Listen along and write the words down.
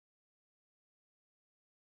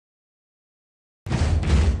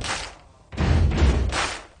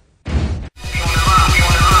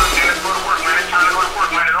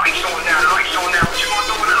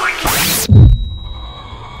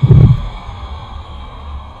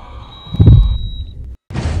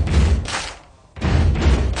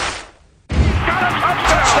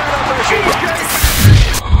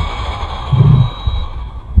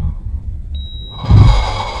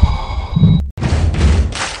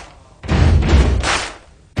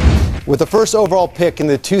With the first overall pick in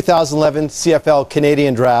the 2011 CFL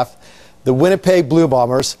Canadian Draft, the Winnipeg Blue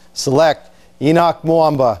Bombers select Enoch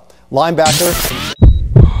Mwamba, linebacker.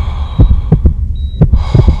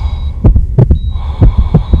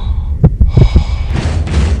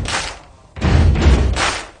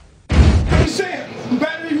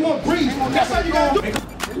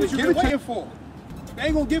 What you been waiting for? They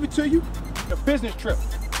ain't gonna give it to you. The business trip.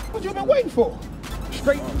 What you been waiting for?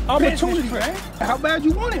 Straight opportunity, man. How bad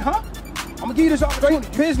you want it, huh? I'm gonna give you this opportunity.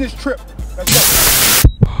 Straight business trip. Let's go.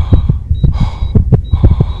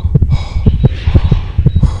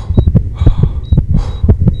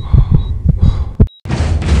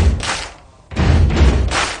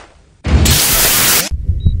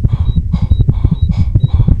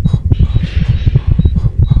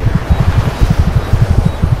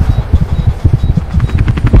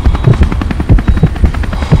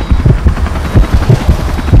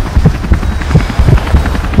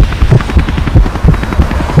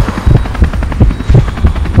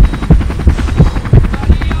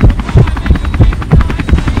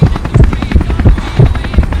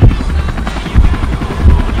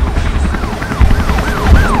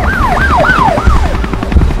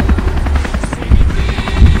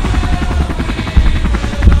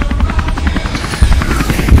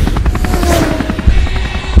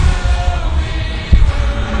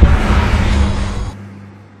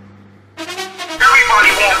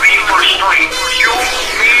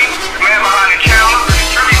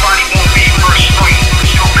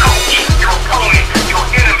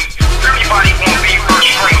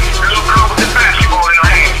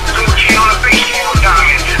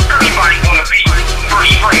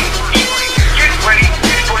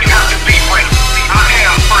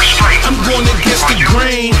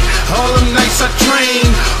 All them nights I train,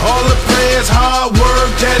 all the prayers, hard work,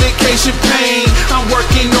 dedication, pain. I'm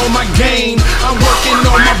working on my game, I'm working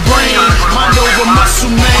on my brain. Mind over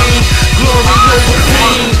muscle, man, glory over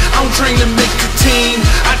pain. I don't train to make the team,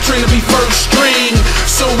 I train to be first string.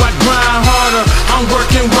 So I grind harder, I'm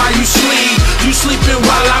working while you sleep. You sleeping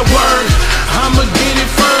while I work, I'ma get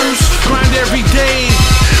it first. Grind every day,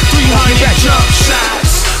 300 jump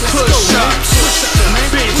shots, push-ups,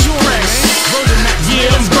 bench press. Yeah,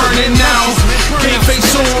 I'm burning now, game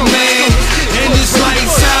face on, man, and it's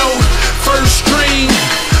lights out. First string,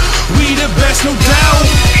 we the best, no doubt.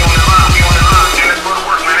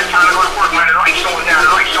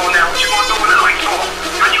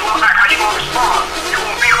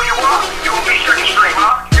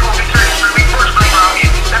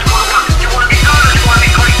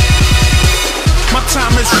 My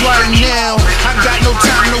time is right now, I got no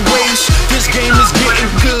time to waste. This game is getting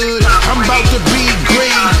good, I'm about to be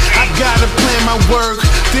great. I gotta plan my work,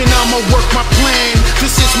 then I'ma work my plan.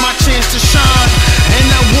 This is my chance to shine,